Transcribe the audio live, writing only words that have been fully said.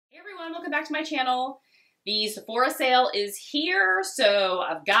everyone, welcome back to my channel. The Sephora sale is here, so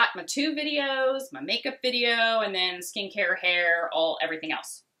I've got my 2 videos, my makeup video, and then skincare, hair, everything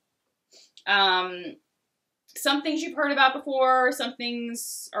else. Some things you've heard about before, some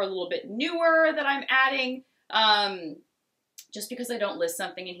things are a little bit newer that I'm adding. Just because I don't list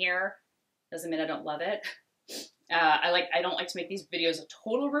something in here doesn't mean I don't love it. I don't like to make these videos a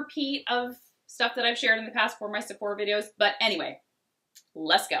total repeat of stuff that I've shared in the past for my Sephora videos, but anyway,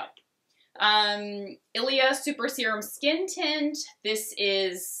 let's go. Ilia Super Serum Skin Tint.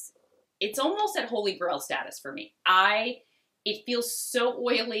 It's almost at Holy Grail status for me. It feels so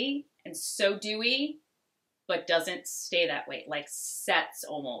oily and so dewy, but doesn't stay that way, like sets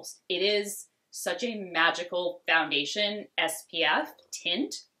almost. It is such a magical foundation SPF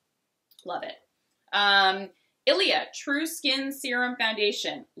tint. Love it. Ilia True Skin Serum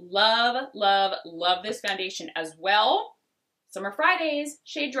Foundation. Love, love, love this foundation as well. Summer Fridays,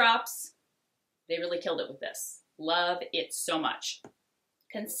 shade drops. They really killed it with this. Love it so much.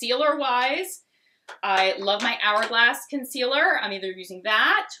 Concealer-wise, I love my Hourglass concealer. I'm either using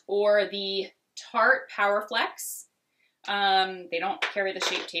that or the Tarte Power Flex. They don't carry the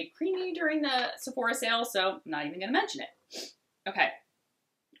Shape Tape Creamy during the Sephora sale, so I'm not even going to mention it. Okay.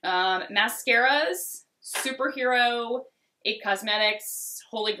 Mascaras, Superhero, It Cosmetics,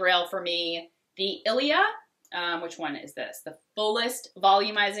 Holy Grail for me. The Ilia, which one is this? The Fullest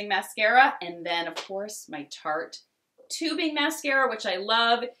Volumizing Mascara, and then of course my Tarte Tubing Mascara, which I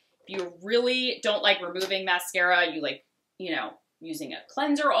love. If you really don't like removing mascara, you like, using a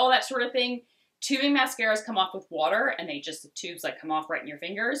cleanser, all that sort of thing, tubing mascaras come off with water and the tubes like come off right in your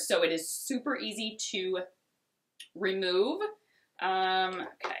fingers. So it is super easy to remove. Okay.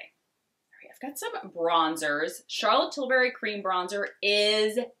 I've got some bronzers. Charlotte Tilbury Cream Bronzer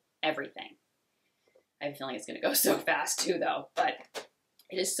is everything. I have a feeling it's going to go so fast too though, but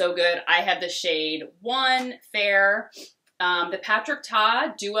it is so good. I have the shade 1 Fair, the Patrick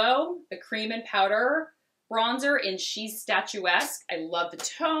Ta Duo, the cream and powder bronzer in She's Statuesque. I love the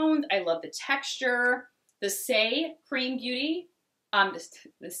tone. I love the texture. The Say Cream Beauty,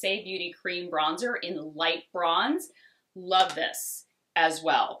 the Say Beauty Cream Bronzer in light bronze. Love this as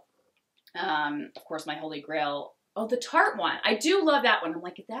well. Of course, my Holy Grail. Oh, the Tarte one. I do love that one. I'm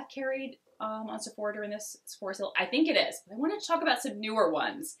like, is that carried on Sephora during this Sephora sale? I think it is. But I wanted to talk about some newer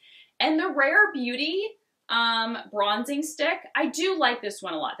ones. And the Rare Beauty bronzing stick. I do like this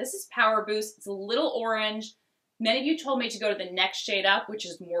one a lot. This is Power Boost. It's a little orange. Many of you told me to go to the next shade up, which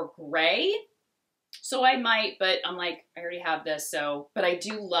is more gray. So I might, but I'm like, I already have this. But I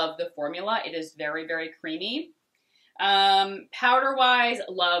do love the formula. It is very, very creamy. Powder-wise,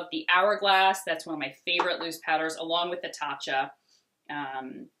 love the Hourglass. That's one of my favorite loose powders, along with the Tatcha.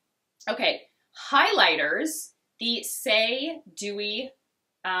 Okay, highlighters. The Say Dewy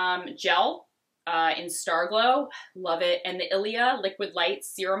Gel in Star Glow. Love it. And the Ilia Liquid Light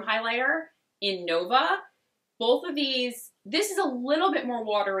Serum Highlighter in Nova. Both of these, this is a little bit more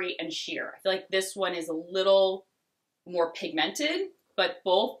watery and sheer. I feel like this one is a little more pigmented, but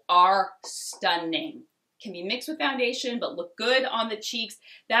both are stunning. Can be mixed with foundation, but look good on the cheeks.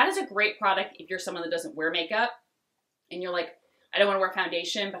 That is a great product if you're someone that doesn't wear makeup and you're like, I don't want to wear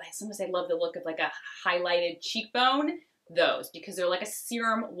foundation, but sometimes I love the look of like a highlighted cheekbone. Those, because they're like a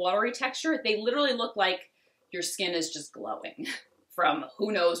serum watery texture. They literally look like your skin is just glowing from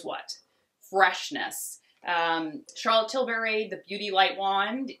who knows what. Freshness. Charlotte Tilbury, the Beauty Light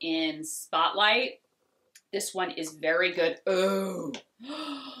Wand in Spotlight. This one is very good. Oh,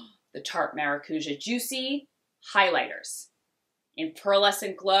 the Tarte Maracuja Juicy highlighters in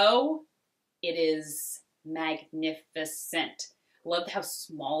Pearlescent Glow. It is magnificent. Love how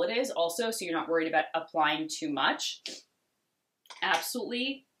small it is also, so you're not worried about applying too much.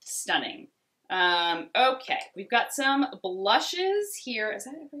 Absolutely stunning. Okay, we've got some blushes here. Is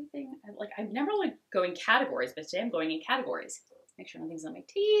that everything? I never like go in categories, but today I'm going in categories. Make sure nothing's on my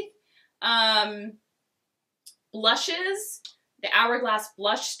teeth. Blushes, the Hourglass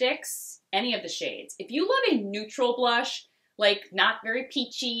blush sticks, any of the shades. If you love a neutral blush, like not very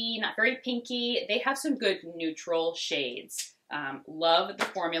peachy, not very pinky, they have some good neutral shades. Love the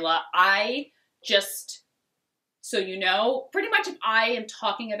formula. So you know, pretty much if I am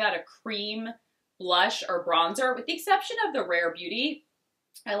talking about a cream blush or bronzer, with the exception of the Rare Beauty,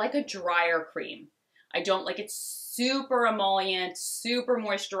 I like a drier cream. I don't like it super emollient, super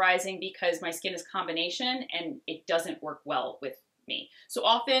moisturizing because my skin is combination and it doesn't work well with me. So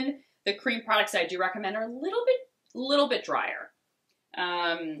often the cream products I do recommend are a little bit drier.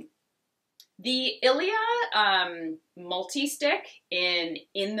 The Ilia Multi-Stick in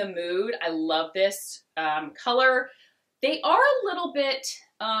the Mood. I love this color. They are a little bit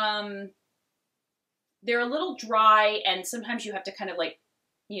they're a little dry, and sometimes you have to kind of like,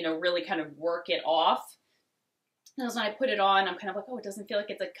 you know, really kind of work it off. And when I put it on, I'm kind of like, oh, it doesn't feel like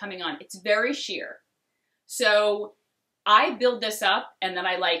it's like coming on. It's very sheer. So I build this up and then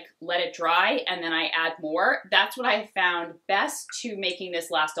I like let it dry and then I add more. That's what I have found best to making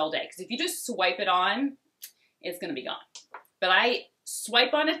this last all day. Because if you just swipe it on, it's going to be gone. But I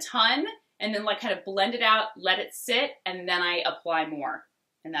swipe on a ton and then like kind of blend it out, let it sit, and then I apply more.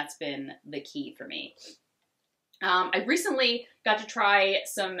 And that's been the key for me. I recently got to try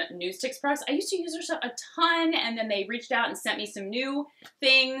some Newsticks products. I used to use their a ton, and then they reached out and sent me some new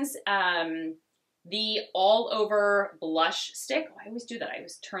things. The all-over blush stick. Oh, I always do that. I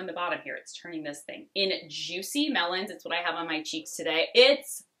always turn the bottom here. It's turning this thing. In Juicy Melons. It's what I have on my cheeks today.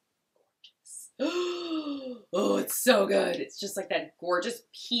 It's gorgeous. Oh, it's so good. It's just like that gorgeous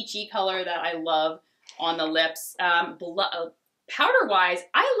peachy color that I love on the lips. Powder-wise,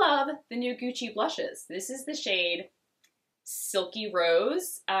 I love the new Gucci blushes. This is the shade Silky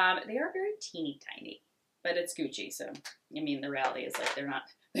Rose. They are very teeny tiny, but it's Gucci, so I mean the reality is like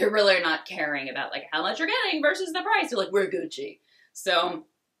they're really not caring about like how much you're getting versus the price. They're like, we're Gucci. So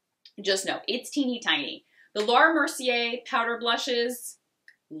just know it's teeny tiny. The Laura Mercier powder blushes,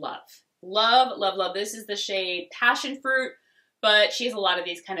 love. Love, love, love. This is the shade Passion Fruit, but she has a lot of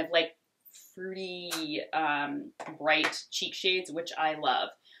these kind of like fruity, bright cheek shades, which I love.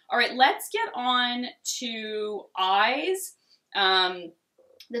 All right, let's get on to eyes.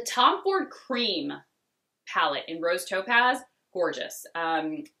 The Tom Ford Cream palette in Rose Topaz, gorgeous.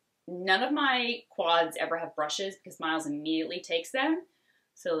 None of my quads ever have brushes because Miles immediately takes them.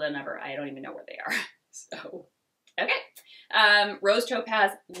 So then I don't even know where they are. So, okay. Rose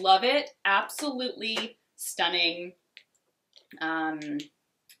Topaz, love it. Absolutely stunning.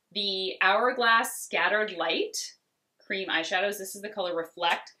 The Hourglass Scattered Light cream eyeshadows. This is the color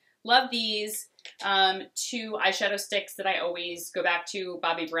Reflect. Love these. Two eyeshadow sticks that I always go back to,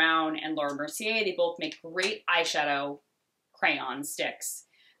 Bobbi Brown and Laura Mercier. They both make great eyeshadow crayon sticks.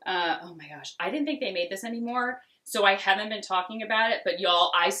 Oh my gosh, I didn't think they made this anymore, so I haven't been talking about it, but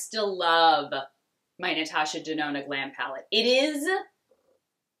y'all, I still love my Natasha Denona Glam palette. It is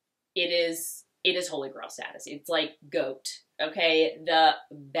Holy Grail status. It's like GOAT, okay? The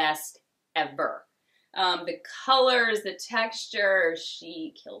best ever. The colors, the texture,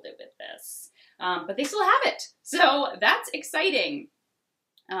 she killed it with this. But they still have it, so that's exciting.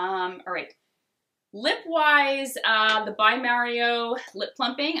 All right. Lip-wise, the By Mario Lip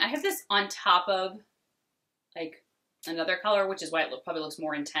Plumping. I have this on top of like another color, which is why it probably looks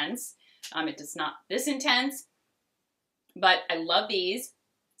more intense. It's not this intense, but I love these.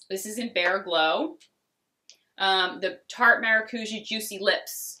 This is in Bare Glow. The Tarte Maracuja Juicy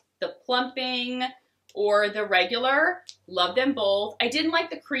Lips. The plumping or the regular. Love them both. I didn't like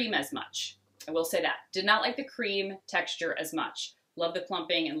the cream as much. I will say that. Did not like the cream texture as much. Love the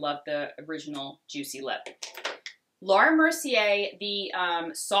plumping and love the original Juicy Lip. Laura Mercier, the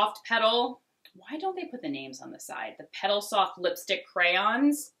Soft Petal. Why don't they put the names on the side? The Petal Soft Lipstick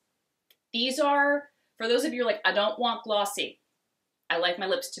Crayons. These are, for those of you like, I don't want glossy. I like my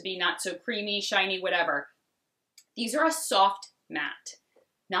lips to be not so creamy, shiny, whatever. These are a soft matte.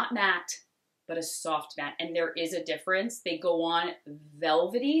 Not matte, but a soft matte. And there is a difference. They go on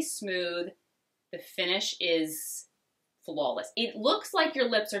velvety smooth. The finish is flawless. It looks like your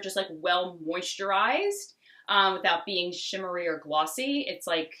lips are just like well moisturized without being shimmery or glossy. It's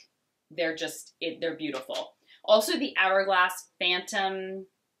like they're beautiful. Also the Hourglass Phantom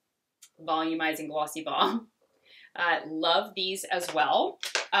Volumizing Glossy Balm. Love these as well.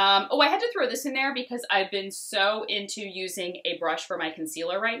 Oh, I had to throw this in there because I've been so into using a brush for my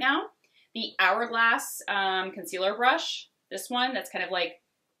concealer right now. The Hourglass concealer brush. This one that's kind of like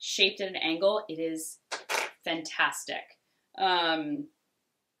shaped at an angle. It is fantastic.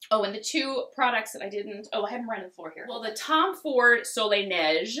 Oh, and the two products that I have them right on the floor here. Well, the Tom Ford Soleil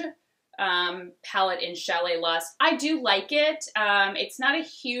Neige palette in Chalet Lust. I do like it. It's not a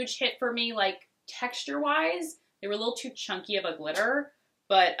huge hit for me, like texture-wise. They were a little too chunky of a glitter,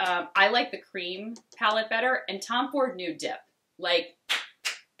 but I like the cream palette better. And Tom Ford Nude Dip. Like,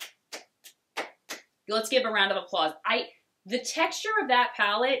 let's give a round of applause. The texture of that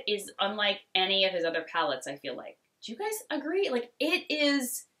palette is unlike any of his other palettes, I feel like. Do you guys agree? Like, it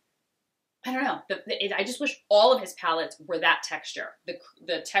is, I don't know. I just wish all of his palettes were that texture.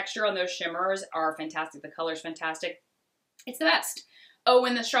 The texture on those shimmers are fantastic. The color's fantastic. It's the best. Oh,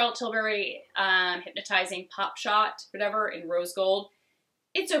 and the Charlotte Tilbury Hypnotizing Pop Shot, whatever, in rose gold.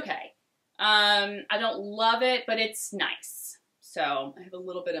 It's okay. I don't love it, but it's nice. So I have a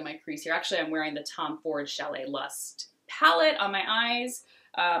little bit of my crease here. Actually, I'm wearing the Tom Ford Chalet Lust palette on my eyes.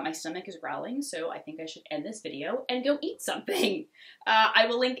 My stomach is growling, so I think I should end this video and go eat something. I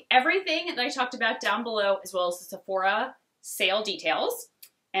will link everything that I talked about down below, as well as the Sephora sale details.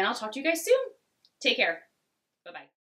 And I'll talk to you guys soon. Take care. Bye-bye.